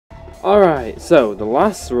Alright, so the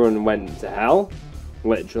last run went to hell,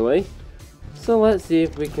 literally. So let's see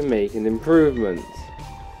if we can make an improvement.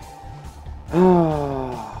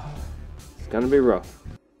 It's gonna be rough.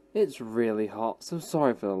 It's really hot, so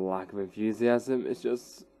sorry for the lack of enthusiasm. It's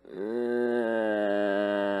just...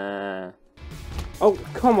 Oh,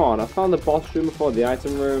 come on, I found the boss room before the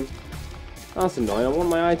item room. That's annoying, I want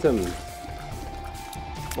my items.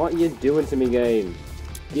 What are you doing to me, game?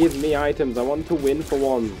 Give me items, I want to win for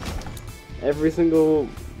once. Every single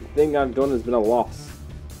thing I've done has been a loss.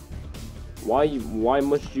 Why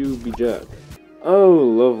must you be jerk? Oh,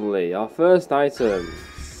 lovely. Our first item.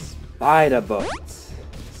 Spider butt.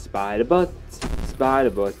 Spider butt. Spider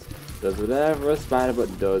butt. Does whatever a spider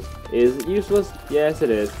butt does. Is it useless? Yes, it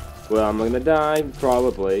is. Well, I'm gonna die,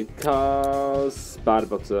 probably, cause spider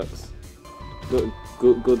butt sucks.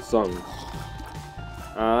 Good song.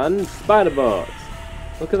 And spider butt.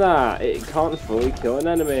 Look at that. It can't fully kill an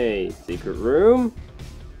enemy. Secret room.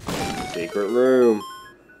 Secret room.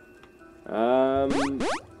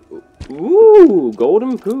 Ooh,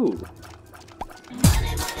 golden poo.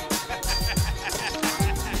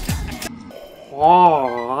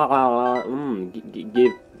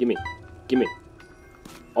 Give me.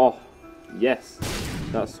 Oh, yes.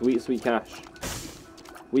 That's sweet, sweet cash.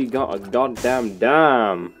 We got a goddamn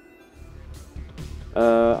dam.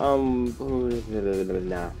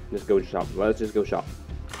 Nah. Let's go shop. Let's just go shop.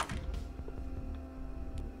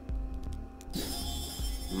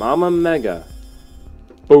 Mama Mega.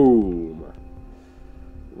 Boom.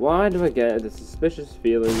 Why do I get a suspicious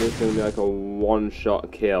feeling this is going to be like a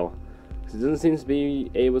one-shot kill? Because it doesn't seem to be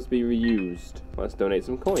able to be reused. Let's donate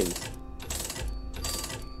some coins.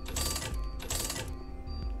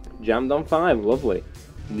 Jammed on 5. Lovely.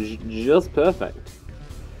 Just perfect.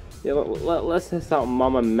 Yeah, let's test out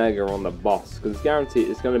Mama Mega on the boss. Because it's guaranteed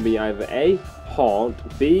it's going to be either A. Haunt,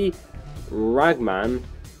 B. Ragman,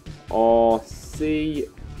 or C.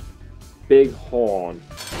 Big Horn.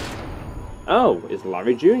 Oh, it's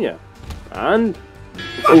Larry Jr. And...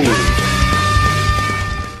 Ooh.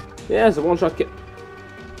 Yeah, it's a one-shot kill.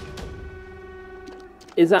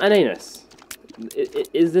 Is that an anus?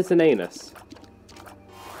 Is this an anus?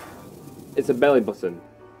 It's a belly button.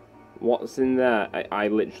 What's in there? I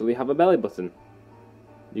literally have a belly button.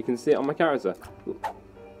 You can see it on my character.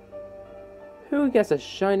 Who gets a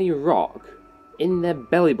shiny rock in their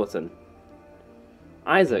belly button?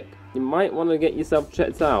 Isaac, you might want to get yourself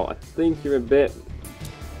checked out. I think you're a bit...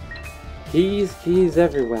 Keys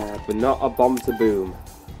everywhere, but not a bomb to boom.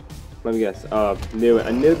 Let me guess. Knew it.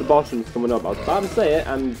 I knew the boss was coming up. I was about to say it,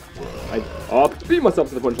 and I beat myself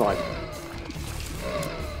to the punchline.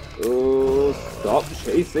 Oh, stop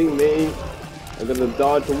chasing me. I'm gonna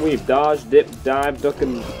dodge and weave. Dodge, dip, dive, duck,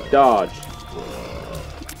 and dodge.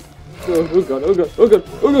 Oh god, oh god, oh god,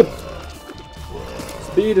 oh god!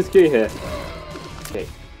 Speed is key here. Okay.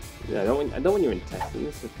 Yeah, I don't want your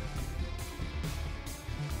intestines.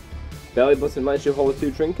 Belly button lets you hold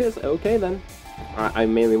 2 trinkets? Okay then. I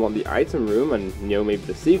mainly want the item room and, you know, maybe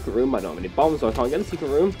the secret room. I don't have any bombs, so I can't get a secret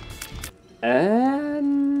room.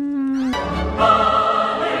 And...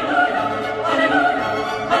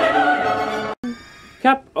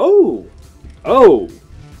 Cap. Oh! Oh!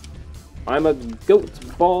 I'm a goat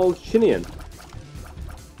ball chinian.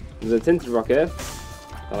 There's a tinted rock here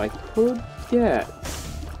that I could get.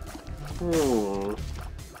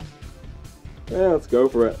 Yeah, let's go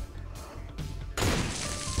for it.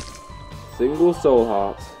 Single soul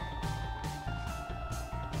heart.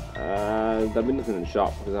 There'll be nothing in the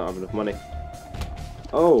shop because I don't have enough money.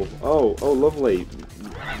 Oh, lovely.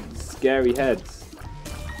 Scary heads.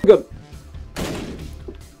 Good.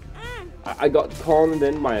 I got cornered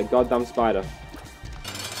in by a goddamn spider.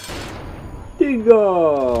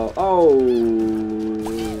 Digga! Oh,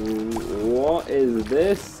 what is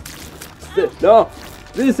this? No!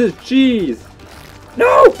 This is cheese!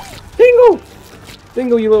 No! Dingle!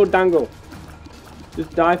 Dingle, you little dangle.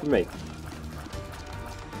 Just die for me.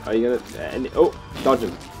 Are you gonna... oh, dodge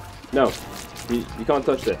him. No. You can't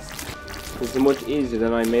touch this. This is much easier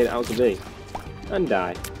than I made it out to be. And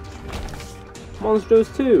die. Monstros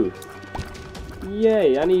 2.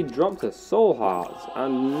 Yay, and he dropped a soul heart.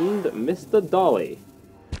 And Mr. Dolly.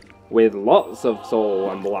 With lots of soul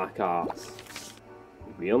and black hearts.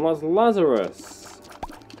 We unlocked Lazarus.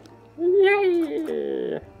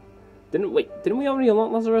 Yay! Didn't we already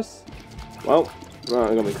unlock Lazarus? Well, right,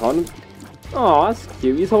 I'm gonna be con. Aw, that's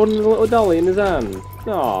cute. He's holding a little dolly in his hand.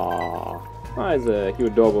 Aww. Isaac, you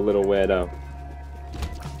adorable little weirdo.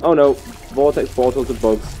 Oh no, vortex portal to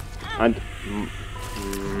bugs. And...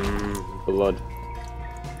 blood.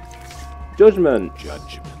 Judgment.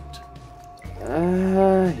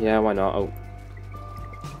 Yeah, why not? Oh.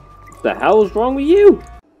 What the hell's wrong with you?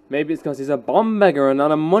 Maybe it's because he's a bomb beggar and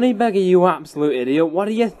not a money beggar, you absolute idiot. What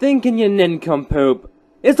are you thinking, you nincompoop?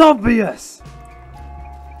 It's obvious!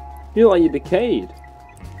 You look like you're decayed.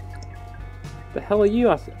 The hell are you?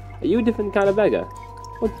 Are you a different kind of beggar?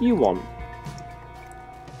 What do you want?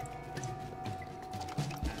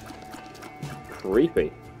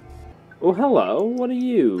 Creepy. Oh, hello. What are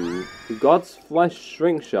you? God's flesh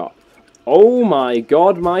shrink shot. Oh my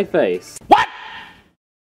god, my face. What?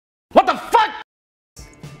 What the fuck?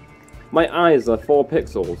 My eyes are 4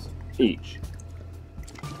 pixels each.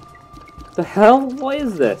 The hell? What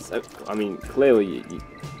is this? I mean, clearly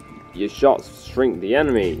your shots shrink the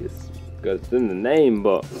enemies, because it's in the name,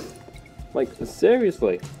 but like,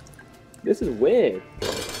 seriously, this is weird.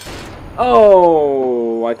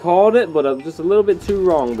 Oh, I called it, but I'm just a little bit too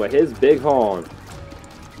wrong. But here's Big Horn,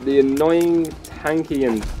 the annoying, tanky,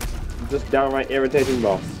 and just downright irritating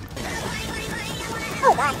boss.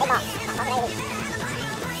 Oh god, Big Boss.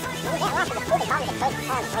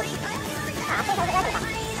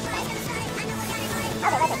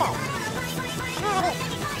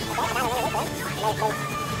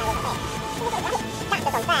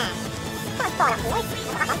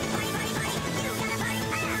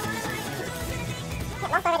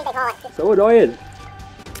 So annoying.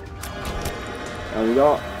 And we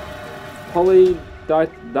got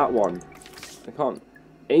that one. I can't.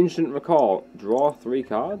 Ancient Recall. Draw 3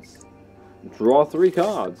 cards. Draw 3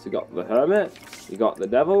 cards. You got the Hermit, you got the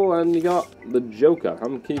Devil, and you got the Joker.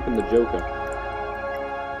 I'm keeping the Joker.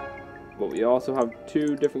 But we also have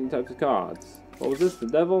 2 different types of cards. What was this? The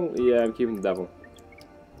Devil? Yeah, I'm keeping the Devil.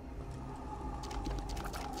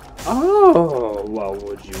 Oh, well,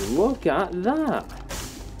 would you look at that?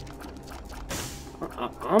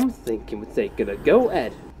 I'm thinking we're taking a go,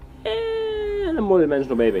 Ed. And a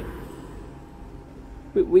multi-dimensional baby.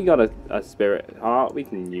 We got a spirit heart. We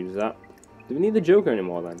can use that. Do we need the Joker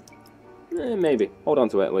anymore then? Maybe. Hold on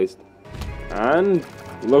to it at least. And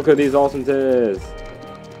look at these awesome tears.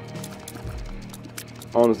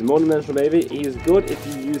 Honestly, multi-dimensional baby, he's good if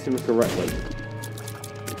you use him correctly.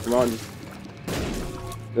 Come on,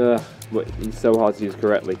 just... but he's so hard to use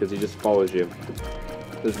correctly because he just follows you.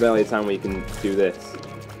 There's barely a time where you can do this.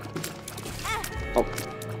 Oh,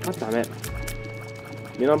 god damn it.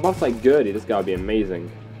 I mean, on a boss like Gertie, this guy would be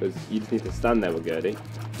amazing. Because you just need to stand there with Gertie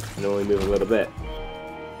and only move a little bit.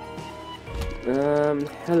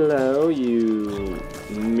 Hello, you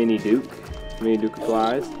Mini Duke. Mini Duke of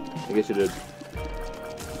Flies. I guess you're the...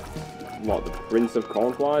 what, the Prince of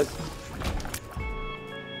Cornflies?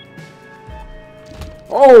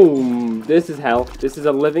 Oh, this is hell. This is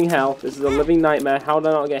a living hell. This is a living nightmare. How did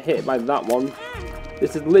I not get hit by that one?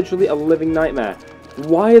 This is literally a living nightmare.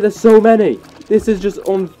 Why are there so many? This is just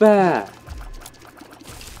unfair.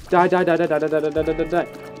 Die, die, die, die, die, die, die, die, die, die.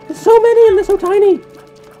 There's so many and they're so tiny.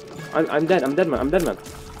 I'm dead. I'm dead, man. I'm dead, man.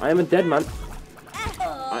 I am a dead man.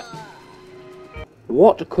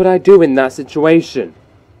 What could I do in that situation?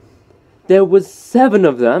 There was 7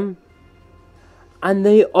 of them. And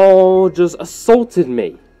they all just assaulted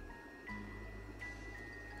me.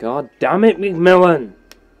 God damn it, McMillan.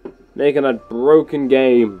 Making a broken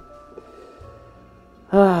game.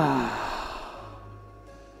 Well,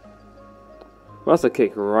 that's a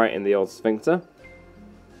kick right in the old sphincter.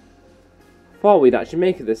 Thought we'd actually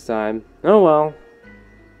make it this time. Oh well.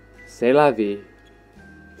 C'est la vie.